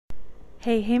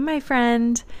Hey, my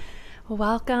friend.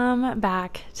 Welcome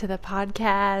back to the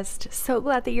podcast. So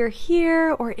glad that you're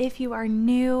here, or if you are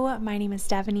new, my name is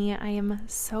Devaney. I am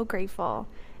so grateful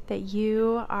that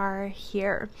you are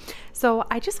here. So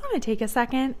I just want to take a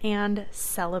second and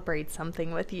celebrate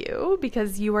something with you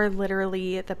because you are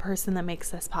literally the person that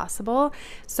makes this possible.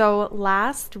 So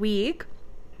last week,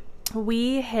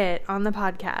 we hit on the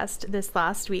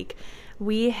podcast,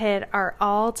 we hit our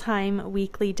all-time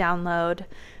weekly download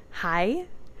high,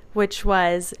 which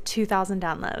was 2,000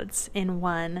 downloads in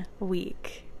 1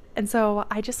 week. And so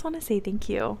I just want to say thank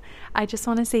you. I just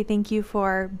want to say thank you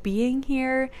for being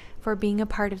here, for being a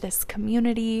part of this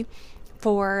community,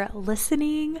 for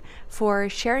listening, for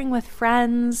sharing with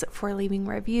friends, for leaving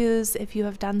reviews if you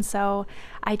have done so.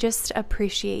 I just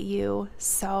appreciate you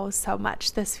so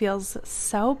much. This feels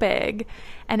so big,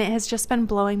 and it has just been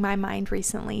blowing my mind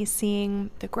recently, seeing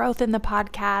the growth in the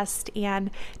podcast and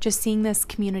just seeing this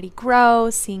community grow,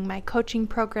 seeing my coaching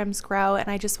programs grow, and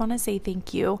I just want to say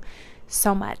thank you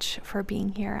so much for being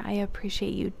here. I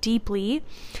appreciate you deeply.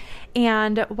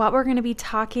 And what we're going to be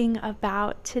talking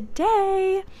about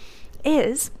today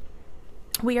is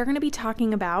we are going to be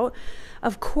talking about,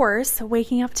 of course,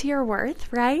 waking up to your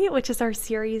worth, right? Which is our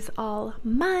series all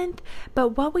month. But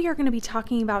what we are going to be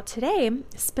talking about today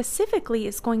specifically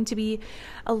is going to be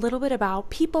a little bit about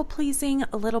people pleasing,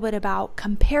 a little bit about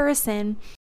comparison,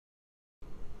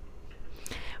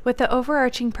 with the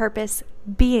overarching purpose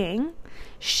being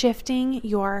shifting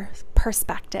your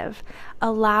perspective,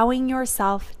 allowing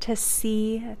yourself to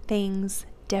see things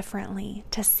differently,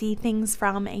 to see things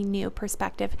from a new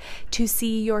perspective, to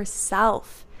see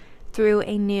yourself through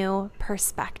a new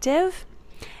perspective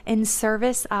in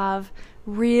service of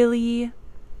really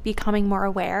becoming more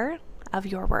aware of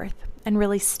your worth and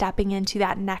really stepping into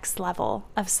that next level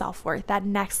of self-worth, that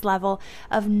next level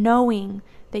of knowing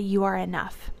that you are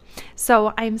enough.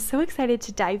 So I'm so excited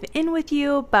to dive in with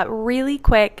you, but really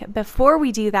quick, before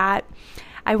we do that,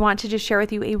 I want to just share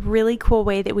with you a really cool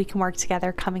way that we can work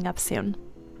together coming up soon.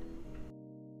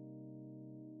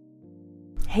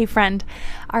 Hey friend,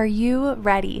 are you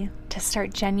ready to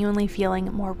start genuinely feeling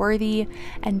more worthy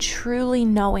and truly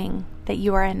knowing that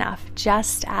you are enough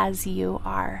just as you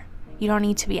are? You don't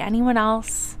need to be anyone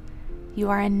else. You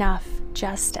are enough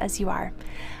just as you are.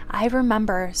 I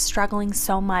remember struggling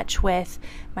so much with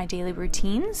my daily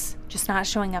routines, just not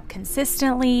showing up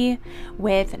consistently,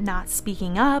 with not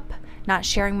speaking up, not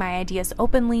sharing my ideas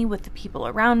openly with the people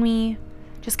around me,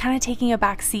 just kind of taking a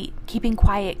back seat, keeping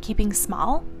quiet, keeping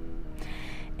small.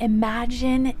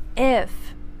 Imagine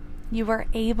if you were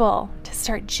able to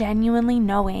start genuinely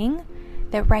knowing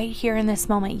that right here in this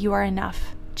moment you are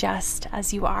enough just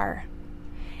as you are.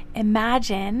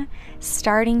 Imagine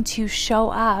starting to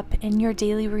show up in your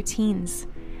daily routines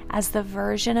as the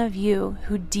version of you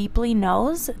who deeply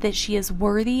knows that she is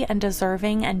worthy and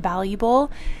deserving and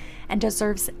valuable and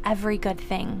deserves every good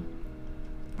thing,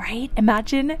 right?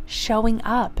 Imagine showing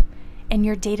up in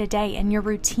your day-to-day, in your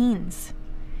routines,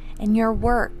 in your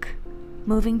work,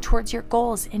 moving towards your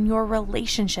goals, in your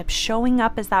relationship, showing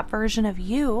up as that version of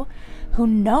you who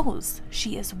knows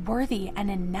she is worthy and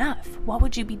enough. What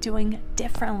would you be doing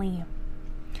differently?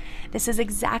 This is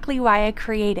exactly why I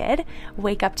created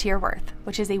Wake Up to Your Worth,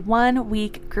 which is a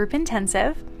 1-week group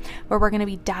intensive where we're going to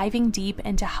be diving deep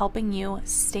into helping you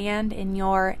stand in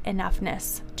your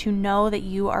enoughness, to know that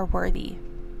you are worthy.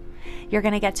 You're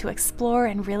going to get to explore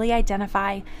and really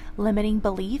identify limiting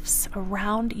beliefs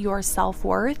around your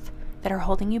self-worth that are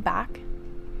holding you back.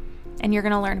 And you're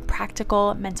going to learn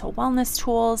practical mental wellness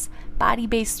tools,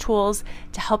 body-based tools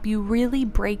to help you really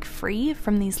break free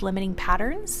from these limiting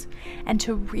patterns and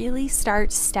to really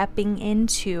start stepping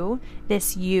into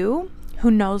this you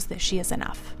who knows that she is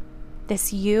enough.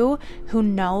 This you who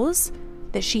knows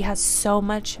that she has so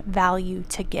much value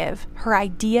to give. Her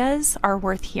ideas are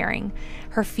worth hearing.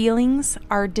 Her feelings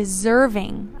are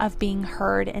deserving of being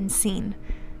heard and seen.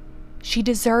 She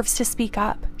deserves to speak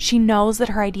up. She knows that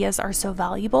her ideas are so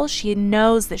valuable. She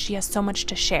knows that she has so much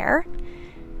to share.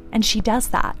 And she does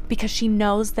that because she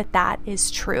knows that that is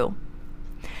true.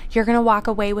 You're going to walk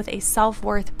away with a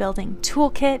self-worth building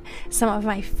toolkit, some of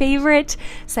my favorite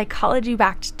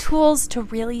psychology-backed tools to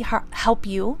really help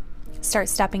you start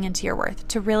stepping into your worth,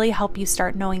 to really help you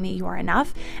start knowing that you are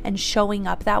enough and showing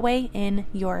up that way in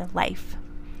your life.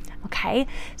 Okay,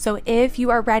 so if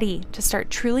you are ready to start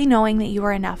truly knowing that you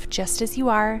are enough just as you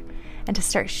are and to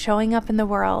start showing up in the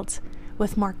world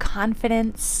with more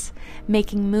confidence,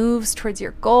 making moves towards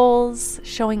your goals,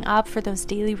 showing up for those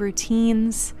daily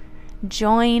routines,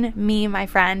 join me, my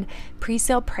friend.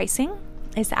 Pre-sale pricing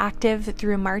is active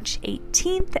through March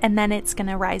 18th, and then it's going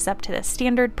to rise up to the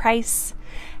standard price.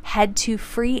 Head to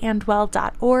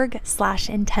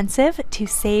freeandwell.org/intensive to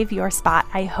save your spot.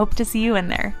 I hope to see you in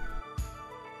there.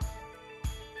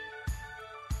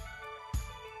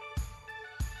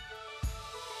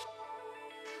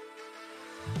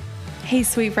 Hey,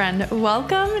 sweet friend,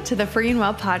 welcome to the Free and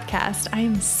Well podcast. I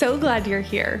am so glad you're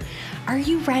here. Are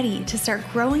you ready to start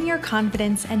growing your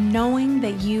confidence and knowing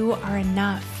that you are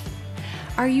enough?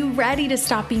 Are you ready to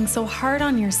stop being so hard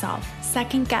on yourself,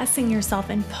 second guessing yourself,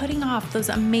 and putting off those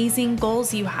amazing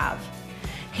goals you have?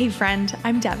 Hey friend,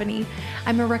 I'm Devaney.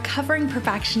 I'm a recovering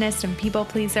perfectionist and people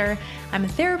pleaser. I'm a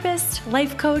therapist,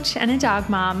 life coach, and a dog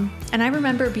mom, and I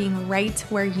remember being right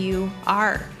where you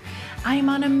are. I am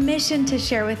on a mission to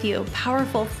share with you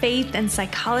powerful faith and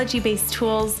psychology-based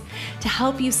tools to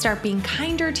help you start being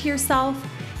kinder to yourself,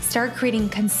 start creating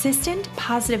consistent,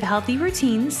 positive, healthy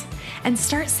routines, and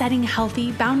start setting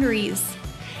healthy boundaries.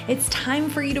 It's time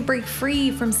for you to break free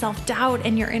from self-doubt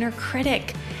and your inner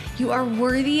critic. You are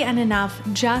worthy and enough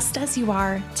just as you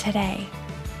are today.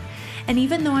 And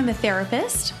even though I'm a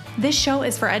therapist, this show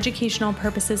is for educational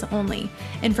purposes only.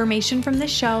 Information from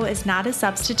this show is not a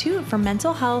substitute for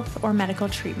mental health or medical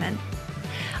treatment.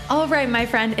 All right, my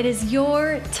friend, it is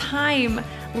your time.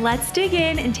 Let's dig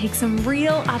in and take some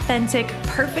real, authentic,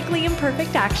 perfectly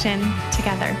imperfect action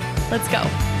together. Let's go.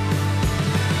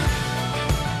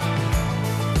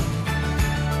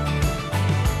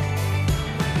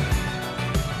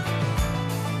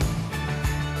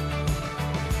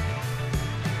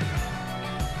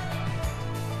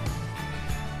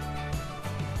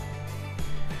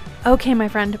 Okay, my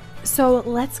friend, so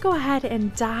let's go ahead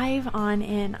and dive on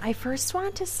in. I first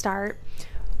want to start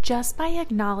just by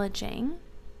acknowledging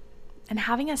and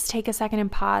having us take a second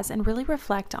and pause and really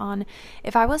reflect on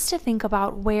if I was to think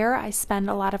about where I spend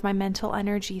a lot of my mental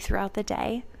energy throughout the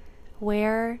day,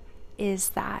 where is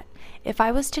that? If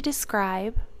I was to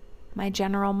describe my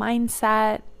general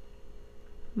mindset,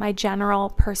 my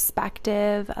general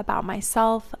perspective about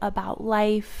myself, about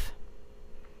life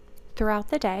throughout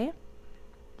the day,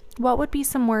 what would be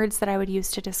some words that I would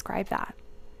use to describe that?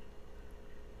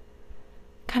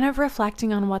 Kind of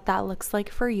reflecting on what that looks like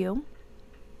for you.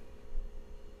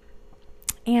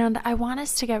 And I want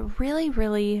us to get really,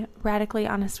 really radically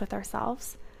honest with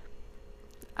ourselves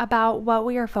about what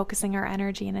we are focusing our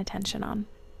energy and attention on.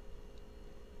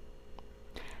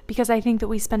 Because I think that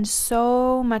we spend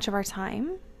so much of our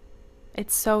time,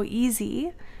 it's so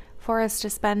easy for us to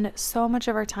spend so much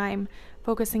of our time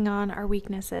focusing on our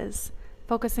weaknesses,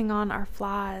 focusing on our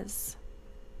flaws,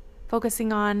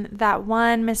 focusing on that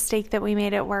one mistake that we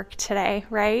made at work today,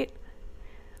 right?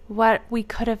 What we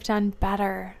could have done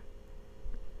better,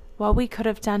 what we could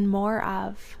have done more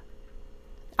of,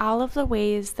 all of the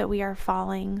ways that we are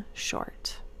falling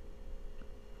short,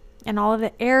 and all of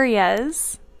the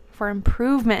areas for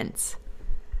improvement,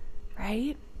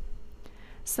 right?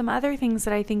 Some other things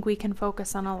that I think we can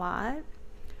focus on a lot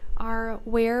are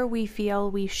where we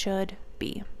feel we should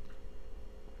be.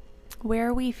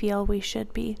 Where we feel we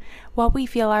should be, what we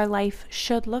feel our life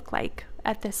should look like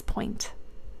at this point,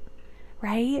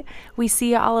 right? We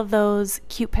see all of those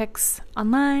cute pics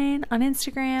online, on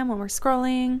Instagram, when we're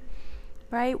scrolling,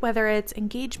 right? Whether it's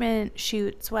engagement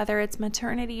shoots, whether it's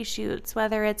maternity shoots,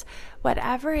 whether it's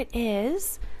whatever it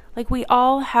is, like we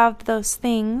all have those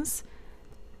things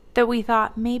that we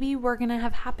thought maybe were going to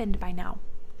have happened by now,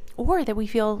 or that we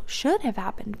feel should have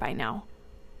happened by now.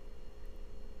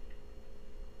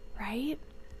 Right?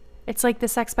 It's like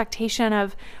this expectation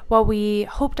of what we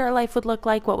hoped our life would look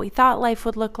like, what we thought life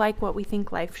would look like, what we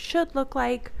think life should look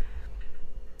like.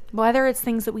 Whether it's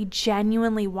things that we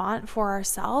genuinely want for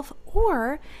ourselves,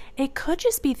 or it could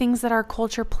just be things that our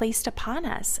culture placed upon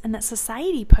us and that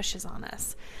society pushes on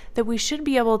us, that we should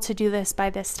be able to do this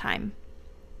by this time.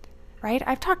 Right?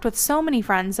 I've talked with so many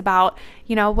friends about,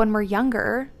 when we're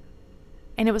younger,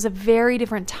 and it was a very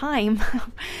different time,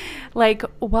 like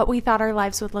what we thought our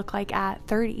lives would look like at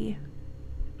 30,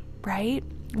 right?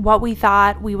 What we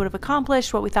thought we would have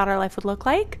accomplished, what we thought our life would look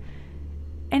like.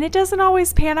 And it doesn't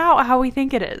always pan out how we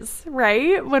think it is,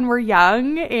 right? When we're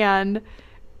young and,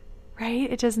 right,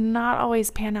 it does not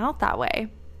always pan out that way.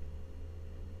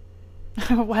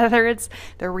 Whether it's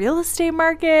the real estate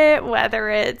market, whether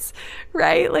it's,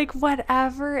 right, like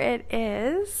whatever it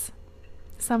is.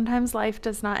 Sometimes life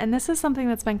does not, and this is something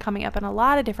that's been coming up in a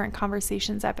lot of different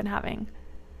conversations I've been having,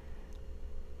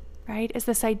 right? Is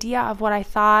this idea of what I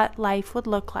thought life would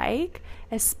look like,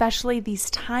 especially these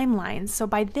timelines. So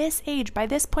by this age, by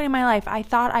this point in my life, I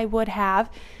thought I would have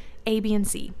A, B, and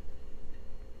C,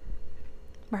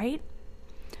 right?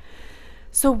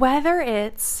 So whether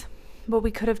it's what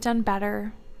we could have done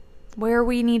better, where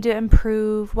we need to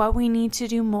improve, what we need to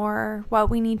do more, what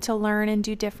we need to learn and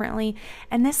do differently.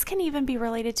 And this can even be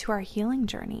related to our healing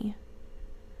journey,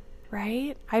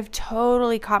 right? I've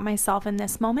totally caught myself in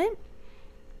this moment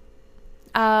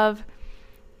of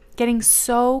getting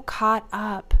so caught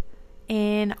up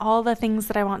in all the things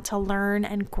that I want to learn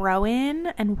and grow in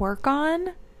and work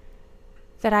on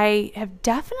that I have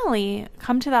definitely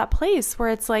come to that place where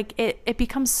it's like it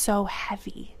becomes so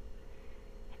heavy.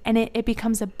 And it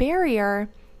becomes a barrier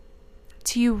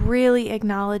to you really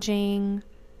acknowledging,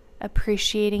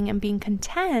 appreciating, and being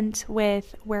content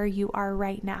with where you are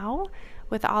right now,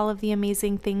 with all of the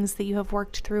amazing things that you have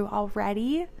worked through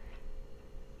already,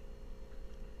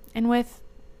 and with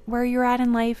where you're at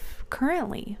in life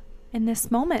currently, in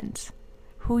this moment,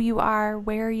 who you are,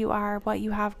 where you are, what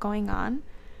you have going on,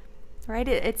 right?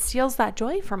 It steals that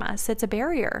joy from us. It's a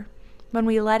barrier when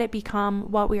we let it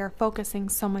become what we are focusing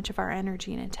so much of our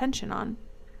energy and attention on.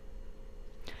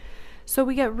 So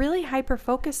we get really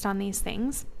hyper-focused on these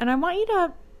things. And I want you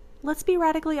to, let's be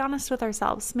radically honest with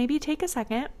ourselves. Maybe take a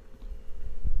second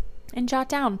and jot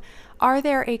down, are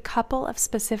there a couple of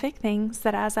specific things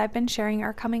that, as I've been sharing,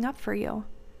 are coming up for you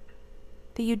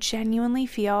that you genuinely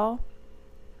feel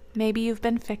maybe you've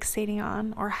been fixating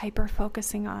on or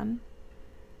hyper-focusing on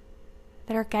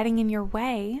that are getting in your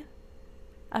way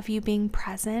of you being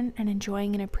present and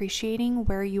enjoying and appreciating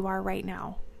where you are right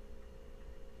now?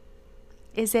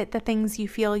 Is it the things you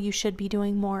feel you should be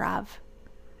doing more of?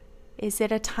 Is it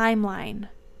a timeline?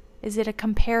 Is it a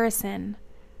comparison?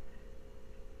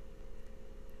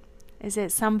 Is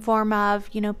it some form of,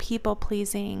 people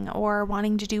pleasing or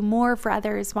wanting to do more for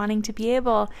others, wanting to be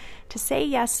able to say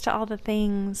yes to all the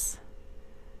things?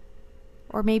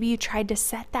 Or maybe you tried to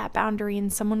set that boundary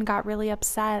and someone got really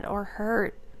upset or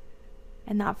hurt,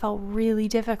 and that felt really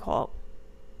difficult.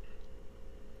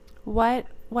 What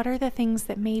are the things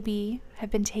that maybe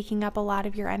have been taking up a lot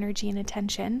of your energy and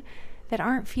attention that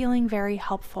aren't feeling very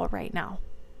helpful right now,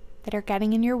 that are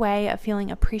getting in your way of feeling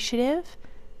appreciative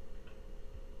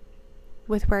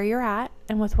with where you're at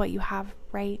and with what you have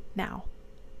right now?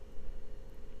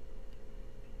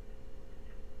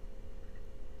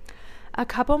 A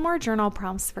couple more journal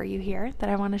prompts for you here that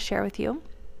I want to share with you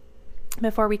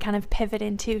before we kind of pivot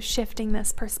into shifting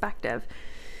this perspective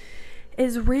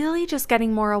is really just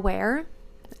getting more aware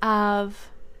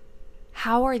of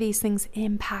how are these things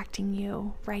impacting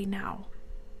you right now?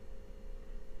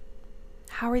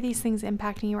 How are these things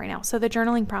impacting you right now? So the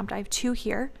journaling prompt, I have two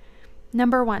here.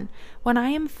 Number one, when I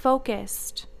am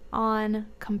focused on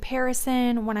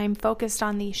comparison, when I'm focused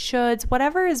on these shoulds,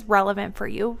 whatever is relevant for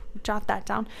you, jot that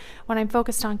down. When I'm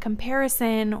focused on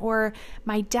comparison or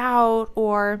my doubt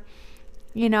or,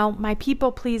 my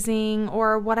people pleasing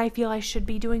or what I feel I should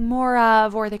be doing more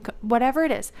of or whatever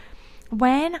it is,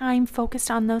 when I'm focused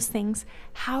on those things,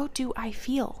 how do I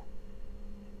feel?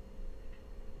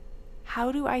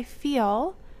 How do I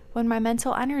feel when my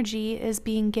mental energy is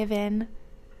being given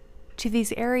to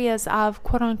these areas of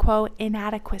quote unquote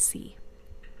inadequacy?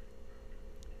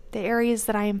 The areas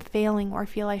that I am failing or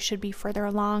feel I should be further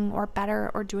along or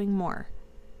better or doing more.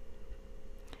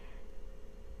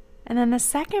 And then the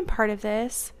second part of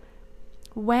this,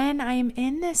 when I am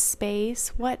in this space,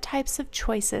 what types of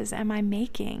choices am I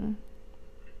making?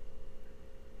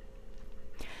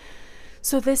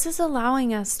 So this is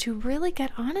allowing us to really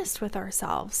get honest with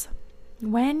ourselves.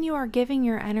 When you are giving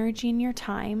your energy and your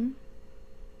time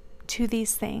to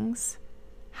these things,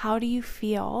 how do you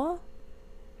feel?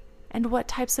 And what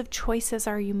types of choices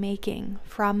are you making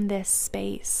from this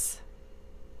space?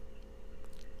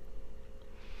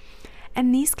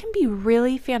 And these can be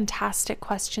really fantastic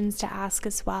questions to ask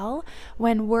as well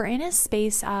when we're in a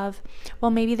space of,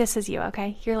 well, maybe this is you,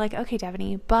 okay? You're like, okay,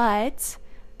 Devaney, but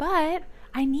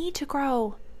I need to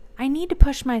grow. I need to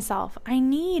push myself. I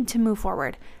need to move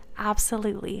forward.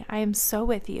 Absolutely. I am so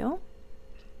with you.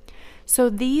 So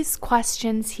these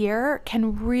questions here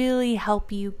can really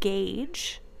help you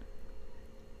gauge,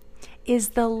 is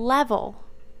the level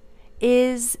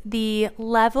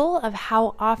of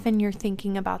how often you're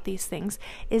thinking about these things,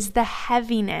 is the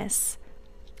heaviness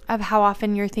of how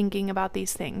often you're thinking about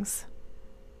these things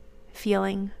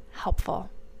feeling helpful?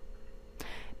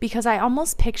 Because I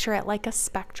almost picture it like a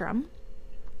spectrum.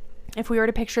 If we were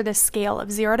to picture this scale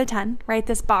of 0 to 10, right?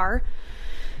 This bar,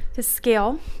 this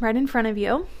scale right in front of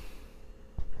you.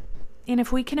 And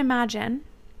if we can imagine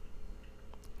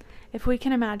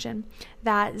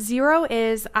that 0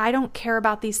 is, I don't care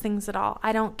about these things at all.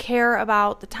 I don't care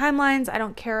about the timelines. I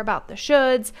don't care about the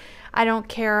shoulds. I don't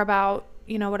care about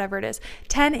whatever it is.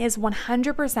 10 is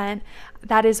 100%.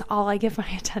 That is all I give my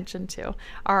attention to,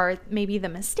 are maybe the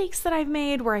mistakes that I've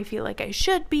made, where I feel like I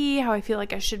should be, how I feel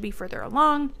like I should be further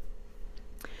along,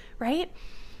 right?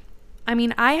 I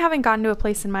mean, I haven't gotten to a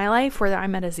place in my life where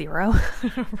I'm at a 0,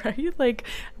 right? Like,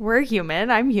 we're human,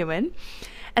 I'm human.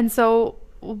 And so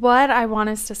what I want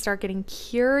us to start getting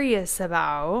curious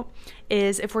about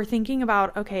is, if we're thinking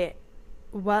about, okay,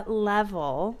 what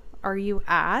level are you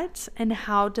at and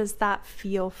how does that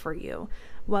feel for you?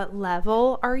 What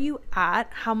level are you at?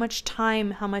 How much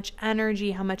time, how much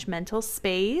energy, how much mental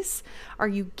space are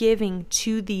you giving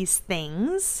to these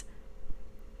things?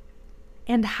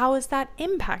 And how is that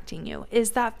impacting you?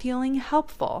 Is that feeling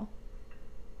helpful?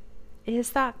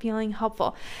 Is that feeling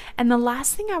helpful? And the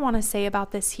last thing I want to say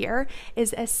about this here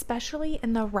is, especially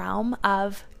in the realm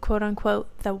of quote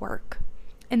unquote the work,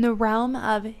 in the realm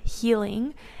of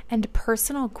healing and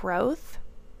personal growth,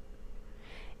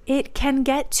 it can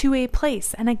get to a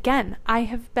place, and again, I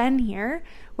have been here,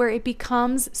 where it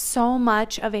becomes so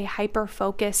much of a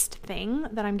hyper-focused thing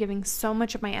that I'm giving so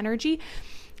much of my energy,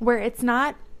 where it's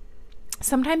not,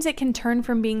 sometimes it can turn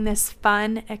from being this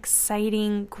fun,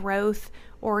 exciting,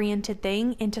 growth-oriented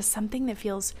thing into something that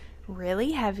feels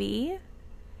really heavy,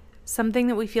 something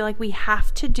that we feel like we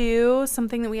have to do,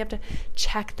 something that we have to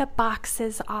check the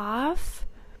boxes off.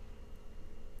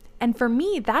 And for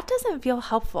me, that doesn't feel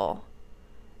helpful,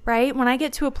 right? When I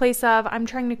get to a place of I'm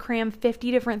trying to cram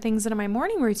 50 different things into my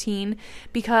morning routine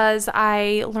because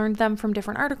I learned them from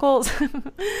different articles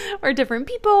or different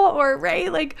people, or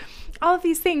right, like all of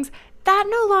these things, that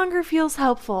no longer feels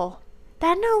helpful.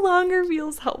 That no longer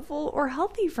feels helpful or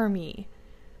healthy for me.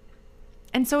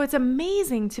 And so it's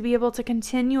amazing to be able to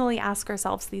continually ask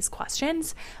ourselves these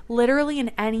questions, literally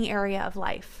in any area of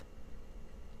life.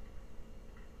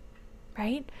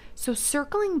 Right? So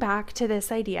circling back to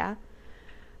this idea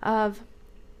of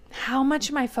how much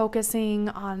am I focusing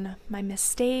on my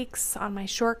mistakes, on my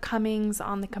shortcomings,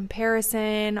 on the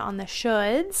comparison, on the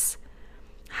shoulds?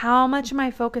 How much am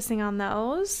I focusing on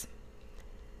those?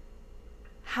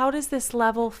 How does this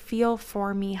level feel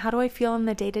for me? How do I feel in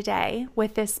the day-to-day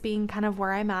with this being kind of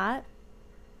where I'm at?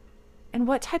 And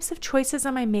what types of choices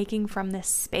am I making from this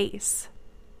space?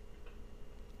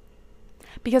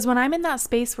 Because when I'm in that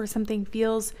space where something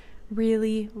feels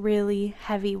really, really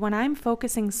heavy, when I'm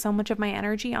focusing so much of my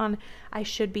energy on I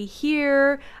should be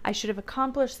here, I should have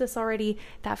accomplished this already,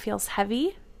 that feels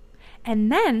heavy. And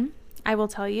then I will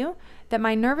tell you that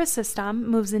my nervous system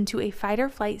moves into a fight or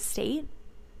flight state,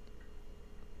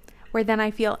 where then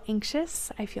I feel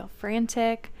anxious, I feel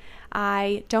frantic,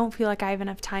 I don't feel like I have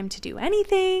enough time to do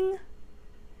anything.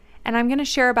 And I'm going to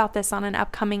share about this on an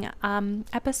upcoming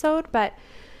episode, but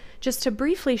just to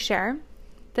briefly share,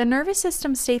 the nervous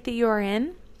system state that you are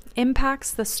in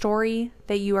impacts the story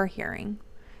that you are hearing.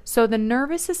 So the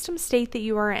nervous system state that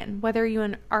you are in, whether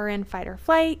you are in fight or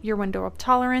flight, your window of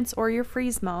tolerance, or your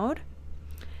freeze mode,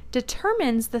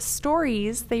 determines the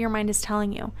stories that your mind is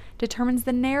telling you, determines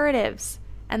the narratives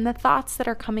and the thoughts that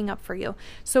are coming up for you.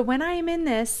 So when I am in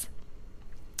this,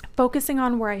 focusing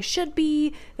on where I should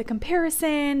be, the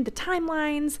comparison, the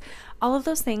timelines, all of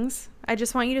those things, I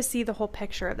just want you to see the whole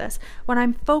picture of this. When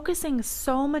I'm focusing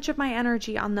so much of my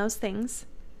energy on those things,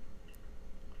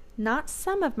 not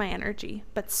some of my energy,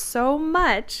 but so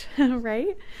much,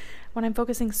 right? When I'm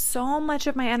focusing so much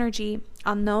of my energy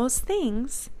on those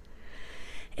things,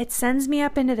 it sends me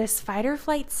up into this fight or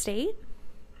flight state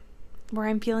where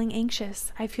I'm feeling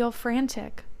anxious. I feel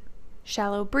frantic,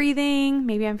 shallow breathing.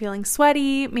 Maybe I'm feeling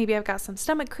sweaty. Maybe I've got some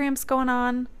stomach cramps going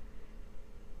on.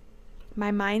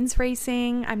 My mind's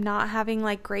racing. I'm not having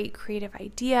like great creative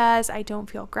ideas. I don't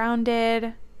feel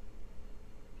grounded.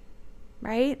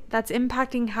 Right? That's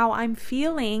impacting how I'm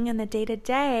feeling in the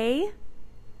day-to-day.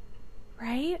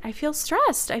 Right? I feel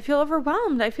stressed. I feel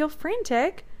overwhelmed. I feel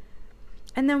frantic.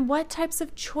 And then what types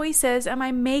of choices am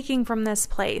I making from this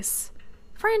place?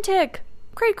 Frantic,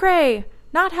 cray-cray,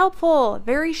 not helpful,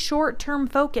 very short-term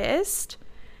focused,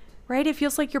 right? It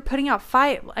feels like you're putting out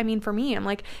fire. I mean, for me, I'm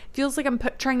like, it feels like I'm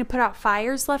trying to put out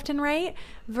fires left and right,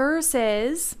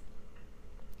 versus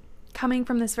coming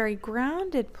from this very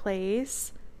grounded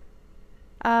place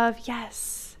of,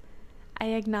 yes, I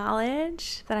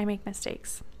acknowledge that I make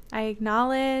mistakes. I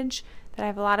acknowledge that I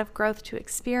have a lot of growth to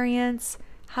experience.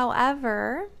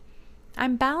 However,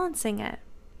 I'm balancing it.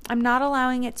 I'm not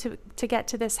allowing it to get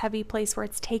to this heavy place where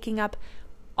it's taking up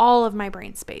all of my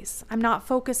brain space. I'm not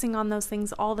focusing on those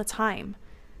things all the time.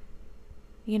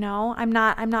 You know, I'm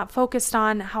not focused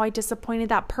on how I disappointed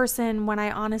that person when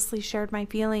I honestly shared my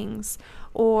feelings,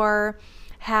 or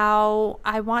how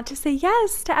I want to say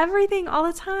yes to everything all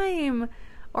the time,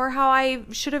 or how I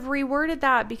should have reworded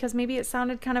that because maybe it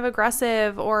sounded kind of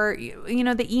aggressive, or,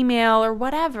 the email or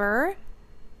whatever,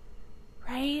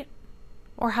 right?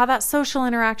 Or how that social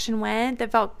interaction went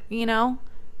that felt,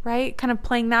 right? Kind of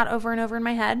playing that over and over in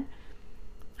my head.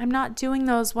 I'm not doing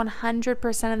those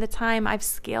 100% of the time. I've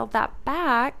scaled that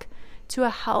back to a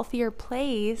healthier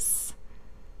place,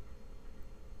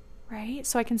 right?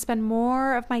 So I can spend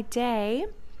more of my day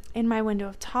in my window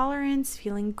of tolerance,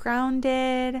 feeling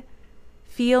grounded,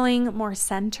 feeling more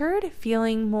centered,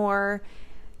 feeling more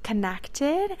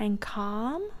connected and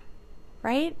calm,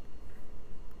 right?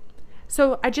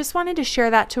 So I just wanted to share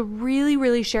that, to really,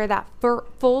 really share that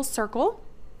full circle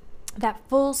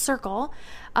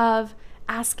of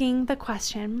asking the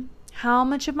question, how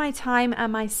much of my time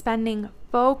am I spending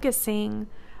focusing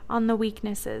on the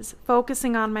weaknesses,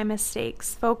 focusing on my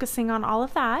mistakes, focusing on all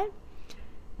of that?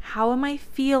 How am I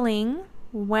feeling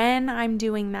when I'm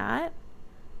doing that?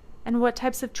 And what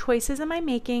types of choices am I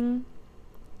making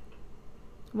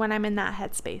when I'm in that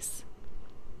headspace?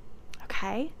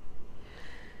 Okay,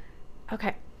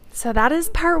 so that is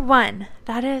part one.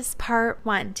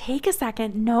 Take a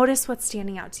second, notice what's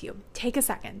standing out to you. Take a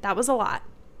second. That was a lot.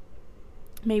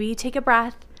 Maybe you take a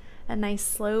breath, a nice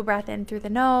slow breath in through the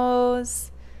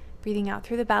nose, breathing out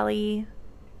through the belly.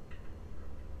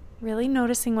 Really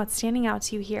noticing what's standing out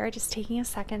to you here, just taking a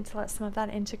second to let some of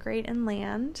that integrate and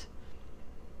land.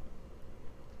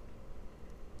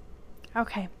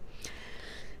 Okay.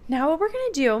 Now what we're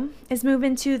going to do is move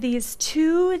into these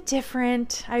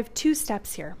I have 2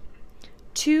 steps here.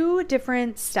 2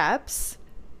 different steps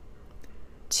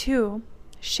to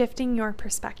shifting your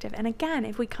perspective. And again,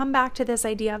 if we come back to this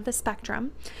idea of the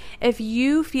spectrum, if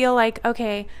you feel like,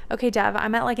 okay, Dev,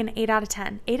 I'm at like an 8 out of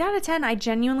 10. 8 out of 10, I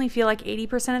genuinely feel like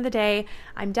 80% of the day,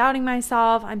 I'm doubting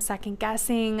myself, I'm second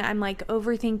guessing, I'm like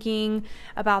overthinking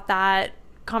about that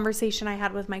conversation I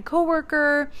had with my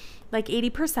coworker, like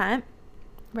 80%,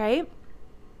 right?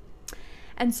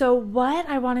 And so what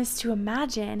I want us to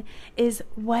imagine is,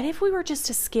 what if we were just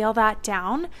to scale that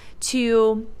down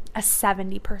to a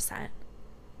 70%?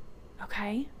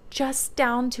 Okay, just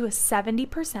down to a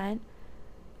 70%,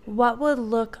 what would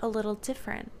look a little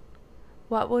different?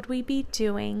 What would we be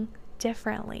doing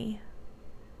differently?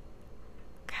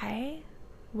 Okay,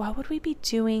 what would we be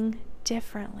doing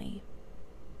differently?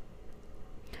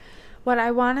 What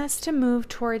I want us to move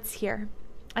towards here,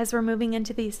 as we're moving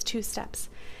into these 2 steps,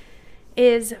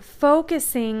 is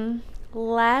focusing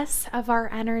less of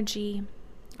our energy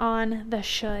on the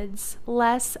shoulds,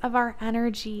 less of our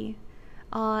energy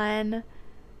on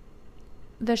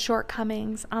the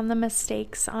shortcomings, on the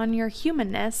mistakes, on your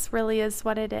humanness, really is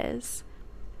what it is.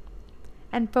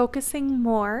 And focusing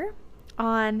more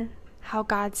on how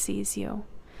God sees you.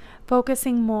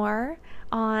 Focusing more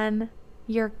on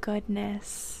your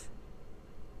goodness.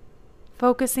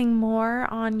 Focusing more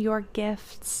on your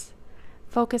gifts.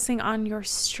 Focusing on your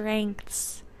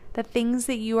strengths. The things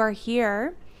that you are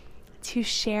here to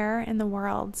share in the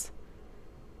world.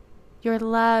 Your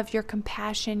love, your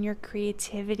compassion, your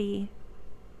creativity.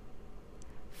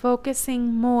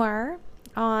 Focusing more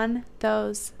on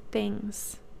those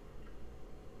things.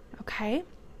 Okay?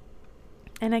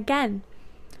 And again,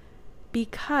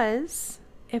 because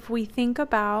if we think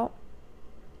about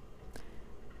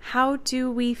how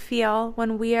do we feel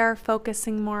when we are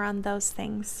focusing more on those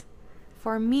things?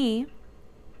 For me,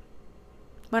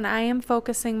 when I am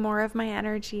focusing more of my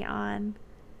energy on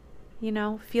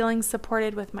feeling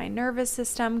supported with my nervous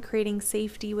system, creating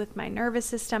safety with my nervous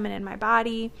system and in my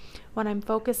body, when I'm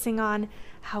focusing on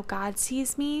how God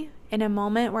sees me in a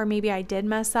moment where maybe I did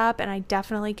mess up and I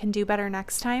definitely can do better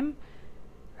next time,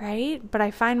 right? But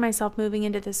I find myself moving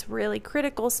into this really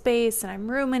critical space and I'm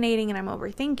ruminating and I'm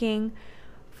overthinking,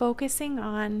 focusing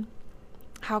on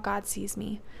how God sees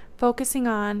me, focusing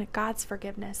on God's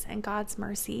forgiveness and God's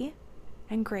mercy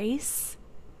and grace,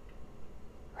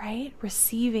 right?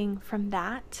 Receiving from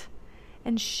that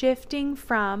and shifting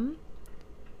from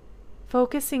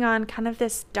focusing on kind of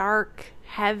this dark,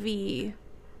 heavy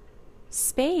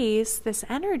space, this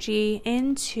energy,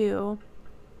 into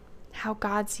how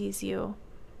God sees you,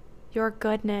 your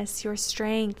goodness, your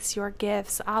strengths, your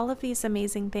gifts, all of these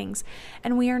amazing things.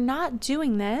 And we are not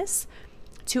doing this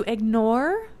to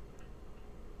ignore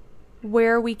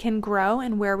where we can grow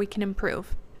and where we can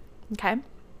improve. Okay?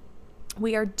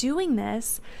 We are doing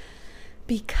this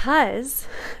because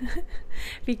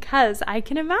I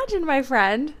can imagine, my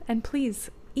friend, and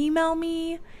please email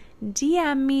me,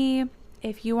 DM me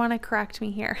if you want to correct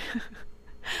me here.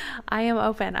 I am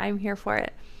open. I'm here for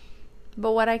it.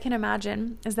 But what I can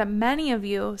imagine is that many of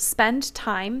you spend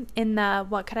time in the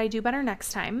what could I do better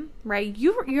next time, right?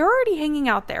 You're already hanging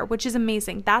out there, which is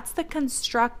amazing. That's the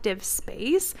constructive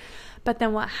space. But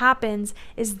then what happens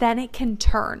is then it can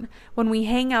turn when we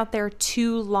hang out there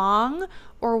too long,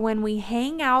 or when we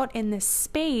hang out in this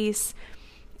space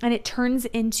and it turns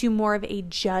into more of a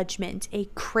judgment, a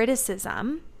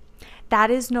criticism. That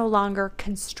is no longer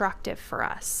constructive for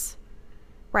us,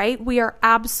 right? We are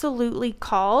absolutely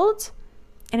called,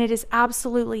 and it is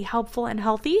absolutely helpful and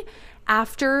healthy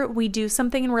after we do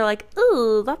something and we're like,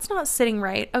 oh, that's not sitting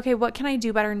right. Okay, what can I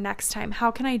do better next time?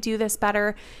 How can I do this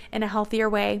better in a healthier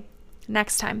way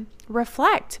next time?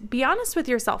 Reflect, be honest with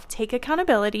yourself, take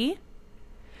accountability.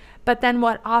 But then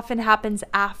what often happens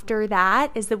after that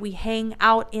is that we hang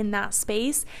out in that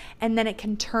space, and then it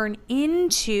can turn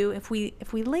into, if we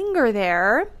linger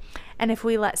there, and if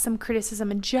we let some criticism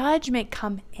and judgment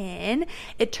come in,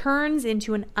 it turns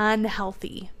into an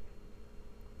unhealthy,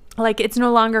 like it's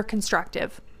no longer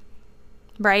constructive,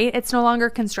 right? It's no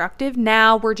longer constructive.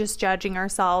 Now we're just judging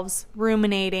ourselves,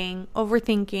 ruminating,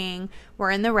 overthinking. We're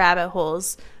in the rabbit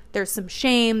holes. There's some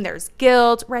shame, there's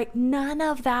guilt, right? None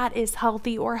of that is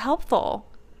healthy or helpful,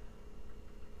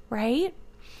 right?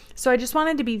 So I just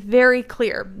wanted to be very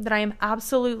clear that I am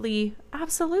absolutely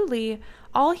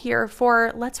all here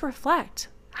for let's reflect.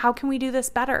 How can we do this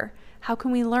better? How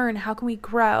can we learn? How can we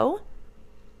grow,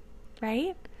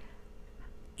 right?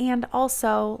 And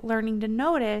also learning to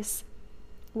notice,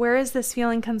 where is this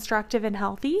feeling constructive and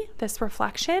healthy, this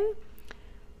reflection?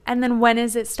 And then when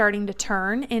is it starting to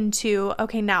turn into,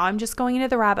 okay, now I'm just going into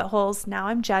the rabbit holes. Now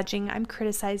I'm judging, I'm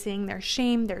criticizing, there's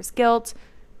shame, there's guilt,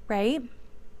 right?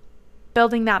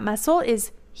 Building that muscle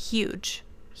is huge,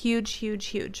 huge, huge,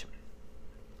 huge.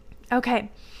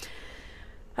 Okay,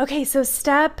 so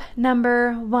step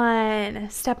number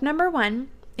one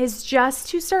is just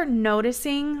to start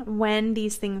noticing when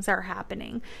these things are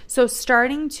happening. So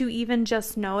starting to even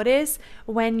just notice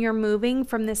when you're moving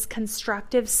from this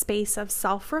constructive space of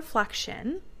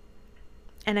self-reflection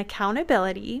and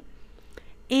accountability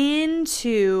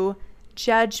into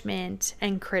judgment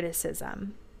and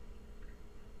criticism.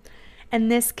 And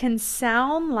this can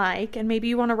sound like, and maybe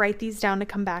you want to write these down to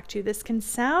come back to, this can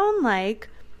sound like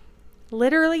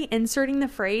literally inserting the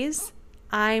phrase,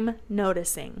 I'm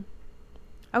noticing.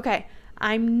 Okay,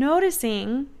 I'm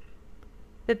noticing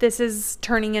that this is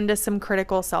turning into some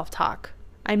critical self-talk.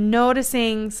 I'm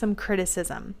noticing some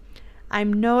criticism.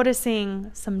 I'm noticing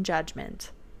some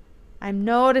judgment. I'm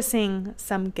noticing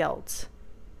some guilt.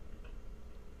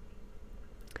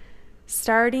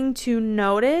 Starting to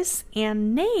notice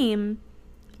and name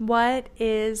what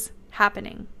is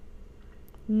happening.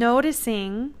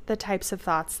 Noticing the types of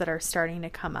thoughts that are starting to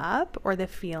come up or the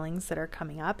feelings that are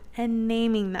coming up and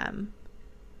naming them.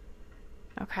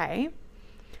 Okay,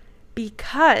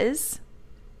 because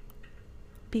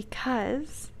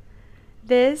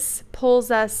this pulls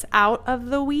us out of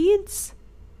the weeds,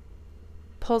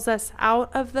 pulls us out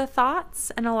of the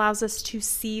thoughts, and allows us to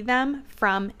see them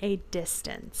from a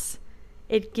distance.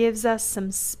 It gives us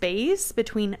some space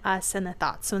between us and the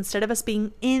thoughts. So instead of us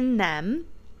being in them,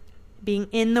 being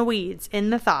in the weeds, in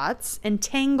the thoughts,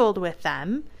 entangled with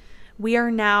them,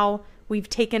 we've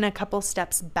taken a couple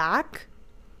steps back.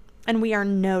 And we are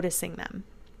noticing them.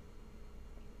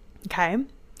 Okay?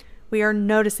 We are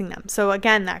noticing them. So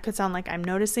again, that could sound like I'm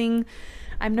noticing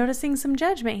some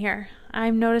judgment here.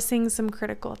 I'm noticing some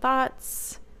critical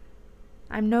thoughts.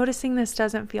 I'm noticing this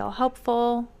doesn't feel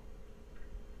helpful.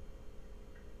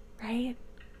 Right?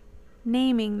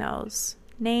 Naming those.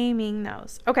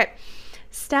 Okay.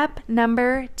 Step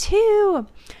number two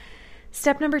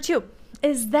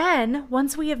is then,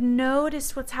 once we have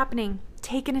noticed what's happening,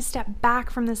 taken a step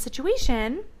back from the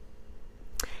situation,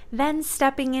 then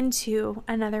stepping into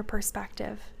another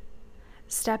perspective.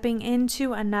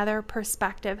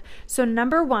 So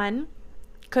number one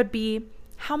could be,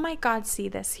 how might God see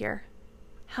this here?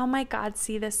 How might God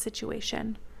see this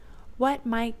situation? What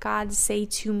might God say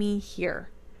to me here?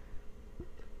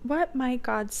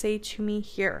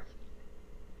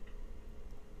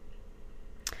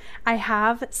 I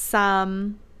have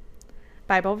some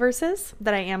Bible verses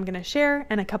that I am going to share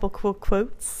and a couple cool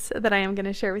quotes that I am going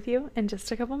to share with you in just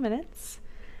a couple minutes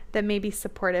that may be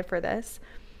supportive for this.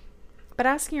 But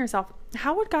asking yourself,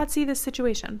 how would God see this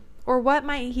situation? Or what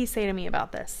might He say to me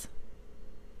about this?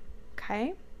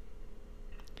 Okay.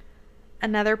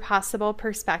 Another possible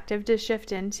perspective to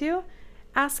shift into,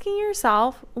 asking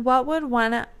yourself, what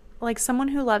would someone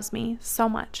who loves me so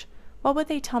much, what would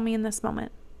they tell me in this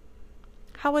moment?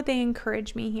 How would they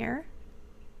encourage me here?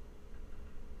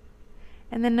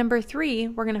 And then number 3,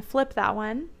 we're going to flip that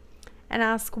one and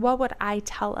ask, what would I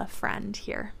tell a friend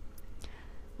here?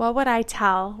 What would I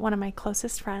tell one of my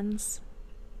closest friends,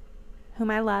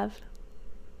 whom I love?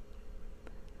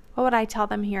 What would I tell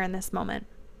them here in this moment?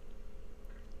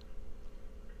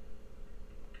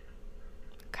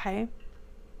 Okay.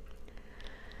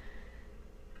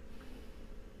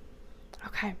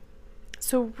 Okay.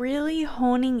 So really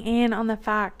honing in on the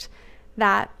fact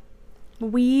that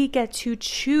we get to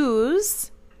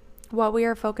choose what we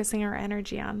are focusing our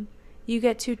energy on. You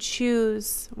get to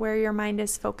choose where your mind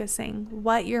is focusing,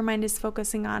 what your mind is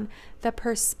focusing on, the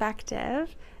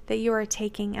perspective that you are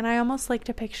taking. And I almost like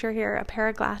to picture here a pair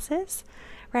of glasses,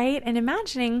 right? And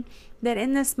imagining that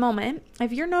in this moment,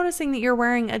 if you're noticing that you're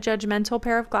wearing a judgmental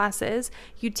pair of glasses,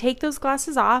 you take those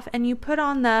glasses off and you put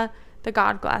on the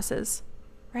God glasses,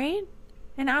 right?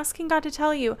 And asking God to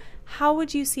tell you, how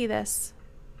would you see this?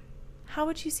 How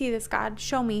would you see this, God?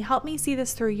 Show me. Help me see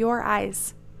this through your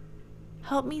eyes.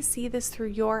 Help me see this through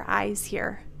your eyes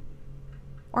here.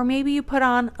 Or maybe you put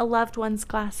on a loved one's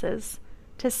glasses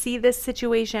to see this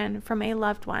situation from a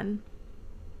loved one's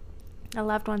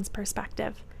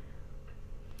perspective.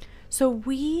 So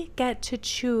we get to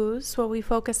choose what we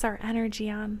focus our energy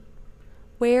on,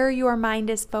 where your mind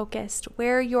is focused,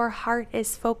 where your heart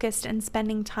is focused and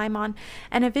spending time on.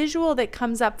 And a visual that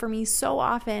comes up for me so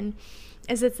often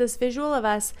is it's this visual of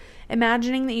us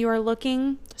imagining that you are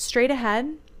looking straight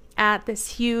ahead at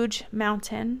this huge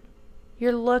mountain.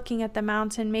 You're looking at the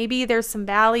mountain. Maybe there's some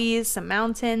valleys, some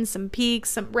mountains, some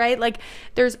peaks, right? Like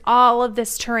there's all of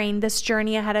this terrain, this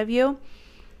journey ahead of you.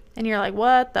 And you're like,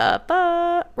 what the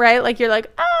fuck? Right? Like you're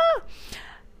like, ah.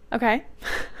 Okay.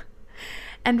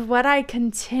 And what I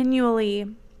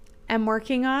continually am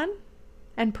working on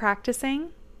and practicing,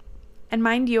 and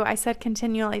mind you, I said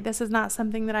continually, this is not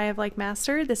something that I have like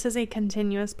mastered. This is a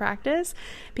continuous practice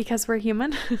because we're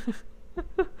human.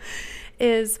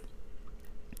 Is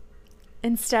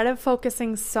instead of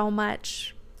focusing so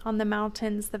much on the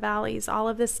mountains, the valleys, all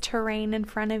of this terrain in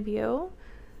front of you,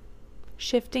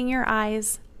 shifting your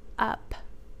eyes up.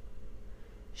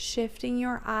 Shifting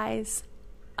your eyes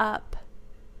up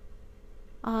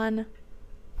on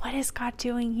what is God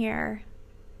doing here?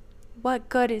 What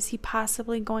good is He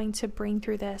possibly going to bring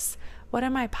through this? What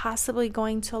am I possibly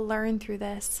going to learn through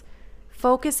this?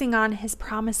 Focusing on His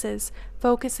promises,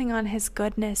 focusing on His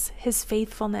goodness, His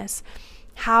faithfulness,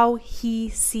 how He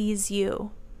sees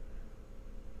you.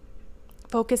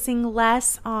 Focusing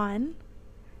less on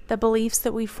the beliefs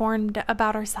that we formed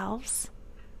about ourselves,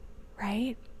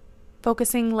 right?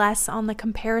 Focusing less on the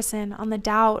comparison, on the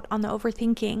doubt, on the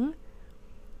overthinking,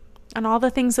 on all the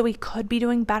things that we could be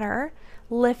doing better,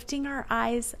 lifting our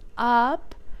eyes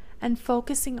up and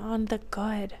focusing on the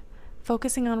good,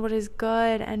 focusing on what is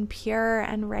good and pure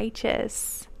and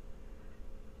righteous,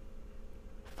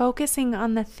 focusing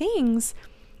on the things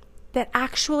that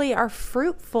actually are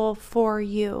fruitful for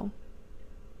you,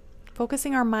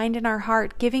 focusing our mind and our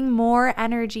heart, giving more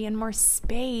energy and more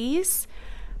space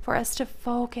for us to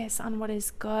focus on what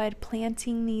is good,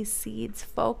 planting these seeds,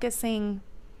 focusing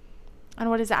on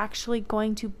what is actually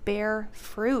going to bear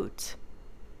fruit,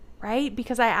 right?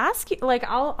 Because I ask you, like,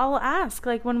 I'll ask,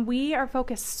 like, when we are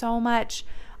focused so much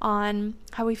on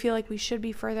how we feel like we should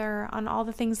be further, on all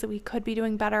the things that we could be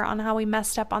doing better, on how we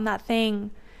messed up on that thing,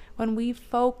 when we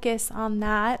focus on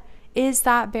that, is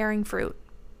that bearing fruit?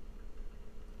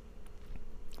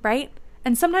 Right?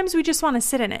 And sometimes we just want to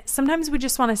sit in it. Sometimes we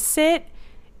just want to sit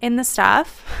in the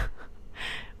stuff.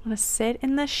 Want to sit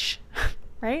in the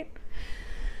right?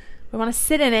 We want to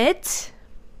sit in it.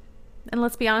 And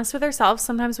let's be honest with ourselves.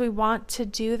 Sometimes we want to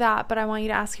do that, but I want you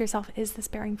to ask yourself, is this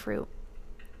bearing fruit?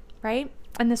 Right?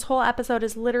 And this whole episode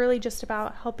is literally just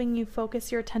about helping you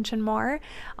focus your attention more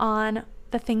on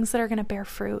the things that are going to bear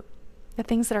fruit, the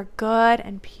things that are good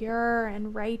and pure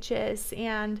and righteous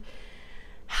and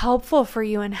helpful for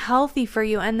you and healthy for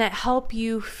you, and that help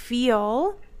you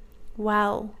feel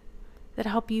well, that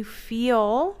help you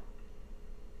feel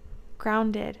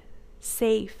grounded,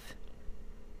 safe,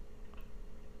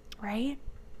 right?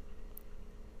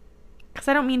 Because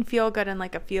I don't mean feel good and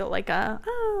like we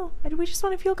just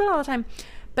want to feel good all the time,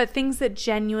 but things that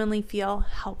genuinely feel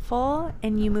helpful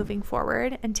in you moving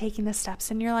forward and taking the steps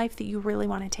in your life that you really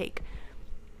want to take,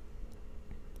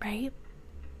 right?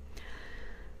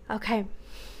 Okay.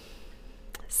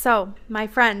 So, my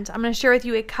friend, I'm going to share with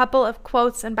you a couple of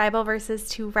quotes and Bible verses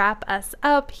to wrap us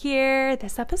up here.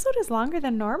 This episode is longer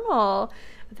than normal.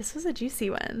 This was a juicy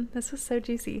one. This was so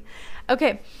juicy.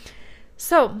 Okay,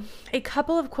 so a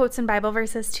couple of quotes and Bible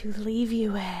verses to leave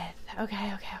you with.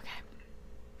 Okay.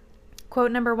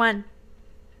 Quote number 1.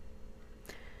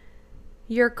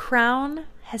 Your crown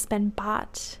has been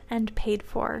bought and paid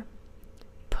for.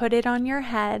 Put it on your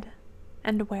head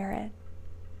and wear it,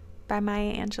 by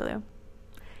Maya Angelou.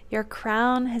 Your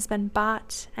crown has been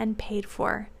bought and paid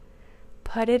for.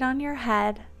 Put it on your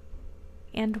head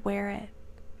and wear it.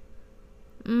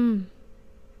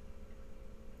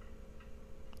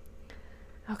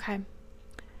 Okay.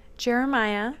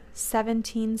 Jeremiah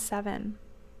 17:7.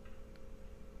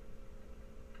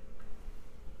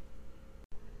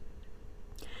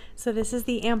 So this is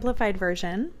the Amplified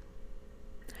version.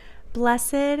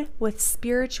 Blessed with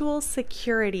spiritual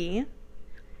security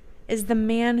is the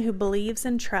man who believes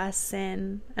and trusts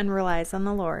in and relies on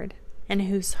the Lord, and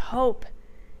whose hope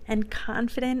and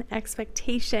confident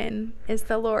expectation is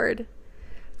the Lord.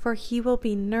 For he will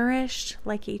be nourished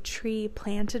like a tree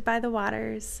planted by the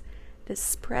waters that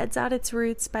spreads out its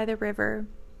roots by the river,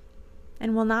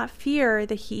 and will not fear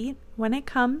the heat when it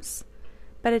comes,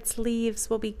 but its leaves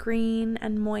will be green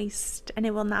and moist, and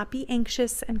it will not be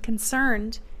anxious and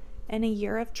concerned in a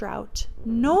year of drought,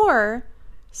 nor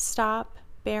stop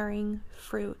bearing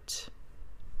fruit.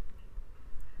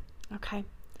 Okay,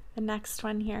 the next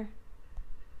one here.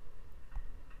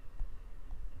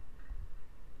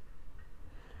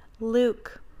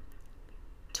 Luke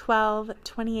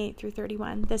 12:28 through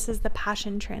 31. This is the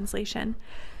Passion Translation.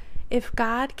 If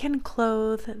God can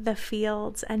clothe the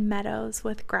fields and meadows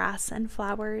with grass and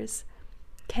flowers,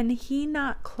 can he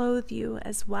not clothe you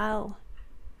as well,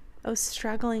 O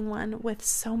struggling one with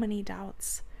so many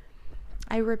doubts?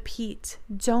 I repeat,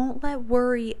 don't let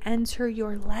worry enter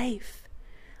your life.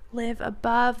 Live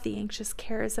above the anxious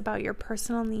cares about your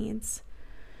personal needs.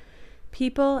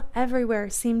 People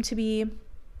everywhere seem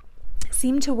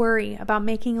to worry about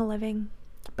making a living,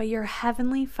 but your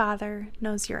heavenly Father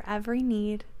knows your every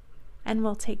need and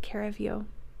will take care of you.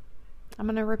 I'm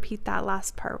going to repeat that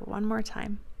last part one more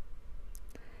time.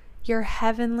 Your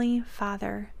heavenly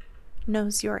Father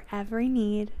knows your every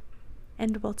need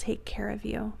and will take care of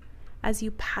you. As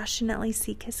you passionately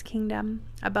seek his kingdom,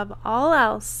 above all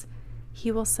else,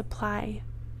 he will supply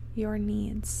your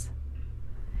needs.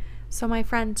 So my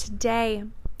friend, today,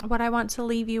 what I want to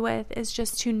leave you with is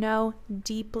just to know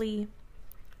deeply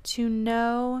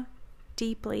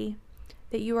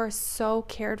that you are so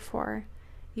cared for.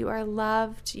 You are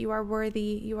loved, you are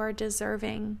worthy, you are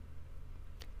deserving.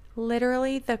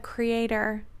 Literally, the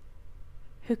Creator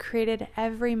who created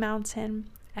every mountain,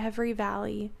 every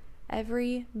valley,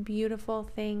 every beautiful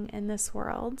thing in this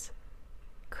world,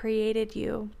 created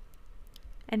you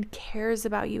and cares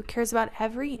about you, cares about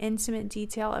every intimate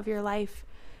detail of your life,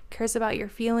 cares about your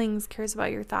feelings, cares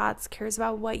about your thoughts, cares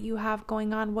about what you have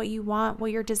going on, what you want,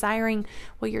 what you're desiring,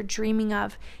 what you're dreaming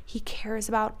of. He cares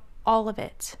about all of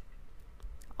it.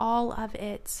 All of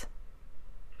it.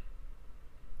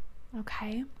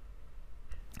 Okay?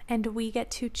 And we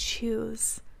get to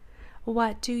choose.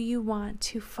 What do you want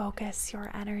to focus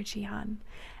your energy on?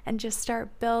 And just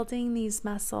start building these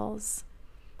muscles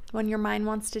when your mind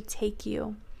wants to take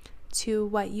you to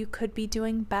what you could be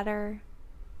doing better,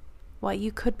 what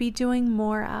you could be doing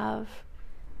more of.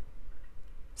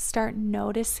 Start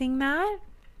noticing that,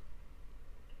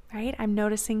 right? I'm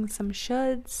noticing some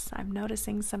shoulds. I'm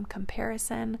noticing some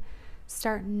comparison.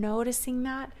 Start noticing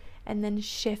that and then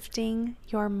shifting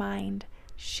your mind,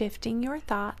 shifting your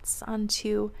thoughts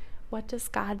onto what does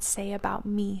God say about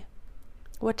me?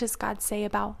 What does God say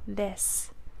about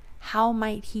this? How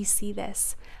might he see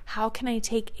this? How can I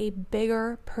take a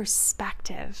bigger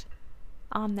perspective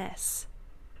on this?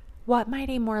 What might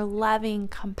a more loving,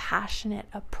 compassionate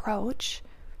approach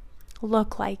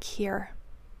look like here?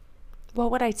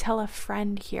 What would I tell a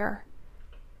friend here?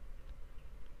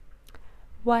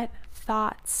 What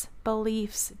thoughts,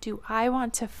 beliefs do I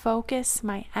want to focus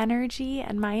my energy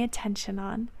and my attention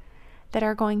on that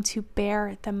are going to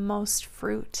bear the most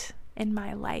fruit in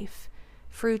my life?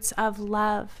 Fruits of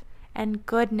love and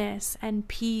goodness and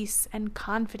peace and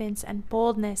confidence and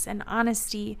boldness and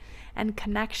honesty and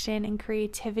connection and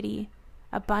creativity,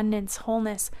 abundance,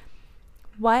 wholeness.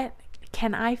 What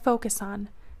can I focus on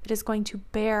that is going to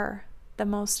bear the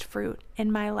most fruit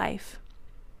in my life,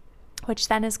 which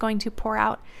then is going to pour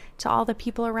out to all the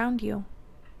people around you?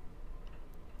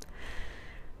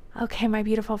 Okay, my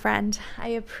beautiful friend, I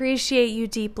appreciate you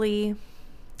deeply.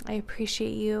 I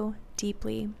appreciate you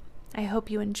deeply. I hope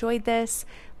you enjoyed this.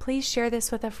 Please share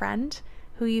this with a friend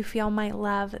who you feel might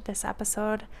love this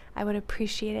episode. I would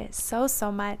appreciate it so,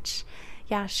 so much.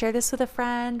 Yeah, share this with a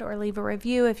friend or leave a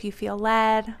review if you feel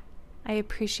led. I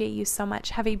appreciate you so much.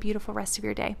 Have a beautiful rest of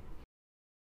your day.